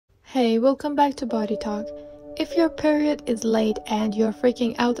Hey, welcome back to Body Talk. If your period is late and you're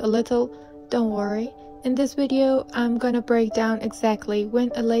freaking out a little, don't worry. In this video, I'm gonna break down exactly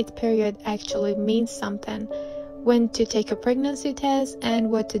when a late period actually means something, when to take a pregnancy test,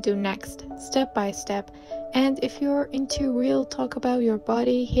 and what to do next, step by step. And if you're into real talk about your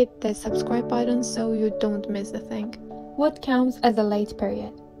body, hit the subscribe button so you don't miss a thing. What counts as a late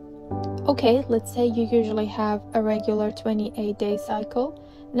period? Okay, let's say you usually have a regular 28-day cycle.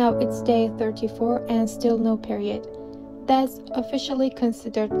 Now it's day 34 and still no period. That's officially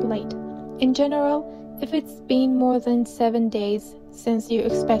considered late. In general, if it's been more than 7 days since you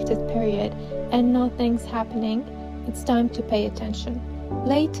expected period and nothing's happening, it's time to pay attention.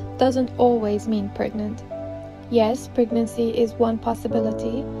 Late doesn't always mean pregnant. Yes, pregnancy is one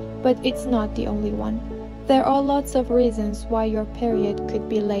possibility, but it's not the only one. There are lots of reasons why your period could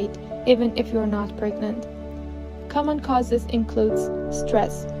be late, even if you're not pregnant. Common causes includes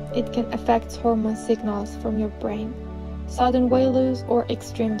stress. It can affect hormone signals from your brain, sudden weight loss or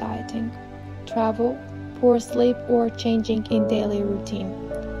extreme dieting, travel, poor sleep or changing in daily routine,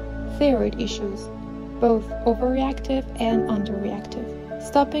 thyroid issues, both overreactive and underreactive,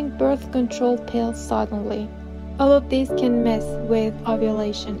 stopping birth control pills suddenly. All of these can mess with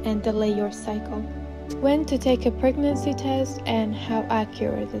ovulation and delay your cycle. When to take a pregnancy test and how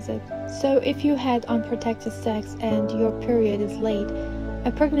accurate is it? So if you had unprotected sex and your period is late,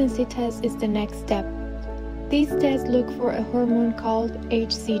 a pregnancy test is the next step. These tests look for a hormone called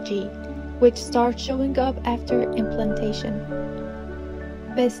HCG, which starts showing up after implantation.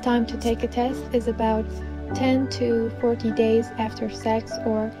 Best time to take a test is about 10 to 40 days after sex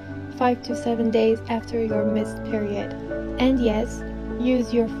or 5 to 7 days after your missed period. And yes,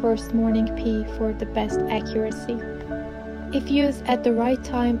 use your first morning pee for the best accuracy. If used at the right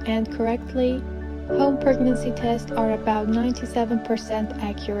time and correctly, home pregnancy tests are about 97%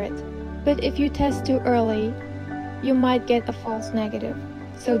 accurate. But if you test too early, you might get a false negative.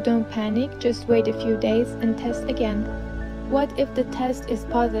 So don't panic, just wait a few days and test again. What if the test is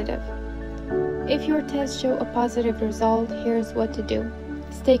positive? If your tests show a positive result, here's what to do.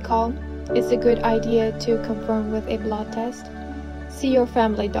 Stay calm. It's a good idea to confirm with a blood test. See your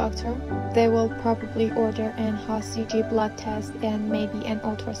family doctor. They will probably order an HCG blood test and maybe an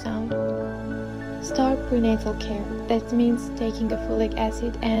ultrasound. Start prenatal care. That means taking a folic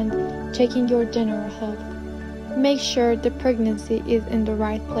acid and checking your general health. Make sure the pregnancy is in the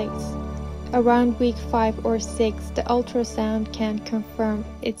right place. Around week 5 or 6, the ultrasound can confirm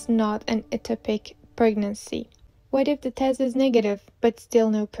it's not an ectopic pregnancy. What if the test is negative but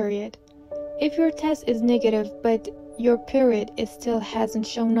still no period? If your test is negative but your period still hasn't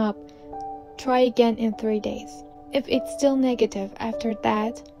shown up, try again in 3 days. If it's still negative after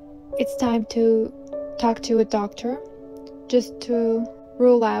that, it's time to talk to a doctor just to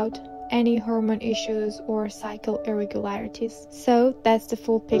rule out any hormone issues or cycle irregularities. So that's the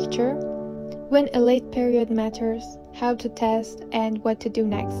full picture. When a late period matters, how to test, and what to do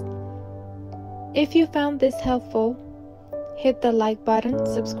next. If you found this helpful, hit the like button,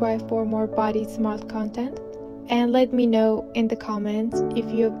 subscribe for more body smart content, and let me know in the comments if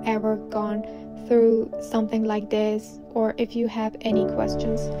you've ever gone through something like this or if you have any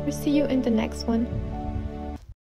questions. We'll see you in the next one.